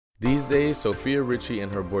These days, Sofia Richie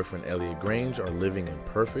and her boyfriend Elliot Grainge are living in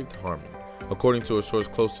perfect harmony. According to a source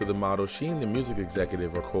close to the model, she and the music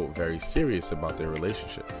executive are, quote, very serious about their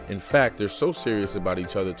relationship. In fact, they're so serious about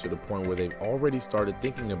each other to the point where they've already started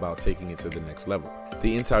thinking about taking it to the next level.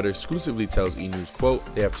 The insider exclusively tells E! News, quote,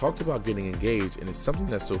 they have talked about getting engaged and it's something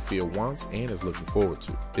that Sofia wants and is looking forward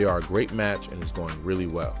to. They are a great match and it's going really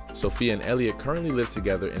well. Sofia and Elliot currently live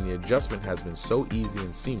together and the adjustment has been so easy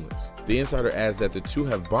and seamless. The insider adds that the two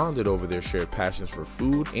have bonded over their shared passions for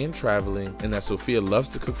food and traveling, and that Sofia loves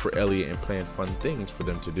to cook for Elliot and plan fun things for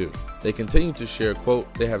them to do. They continue to share,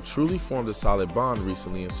 quote, they have truly formed a solid bond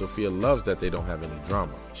recently and Sofia loves that they don't have any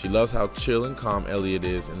drama. She loves how chill and calm Elliot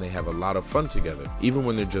is and they have a lot of fun together, even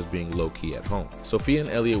when they're just being low-key at home. Sofia and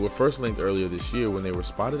Elliot were first linked earlier this year when they were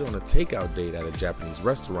spotted on a takeout date at a Japanese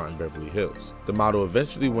restaurant in Beverly Hills. The model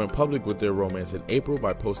eventually went public with their romance in April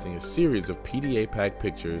by posting a series of PDA-packed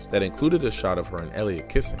pictures that included a shot of her and Elliot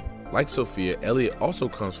kissing. Like Sofia, Elliot also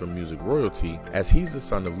comes from music royalty, as he's the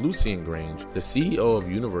son of Lucien Grainge, the CEO of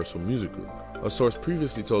Universal Music Group. A source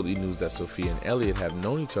previously told E! News that Sofia and Elliot have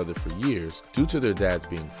known each other for years due to their dads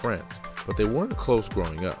being friends, but they weren't close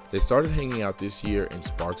growing up. They started hanging out this year and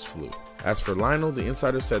sparks flew. As for Lionel, the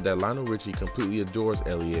insider said that Lionel Richie completely adores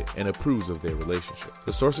Elliot and approves of their relationship.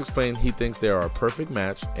 The source explained he thinks they are a perfect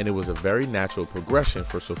match and it was a very natural progression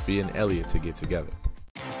for Sofia and Elliot to get together.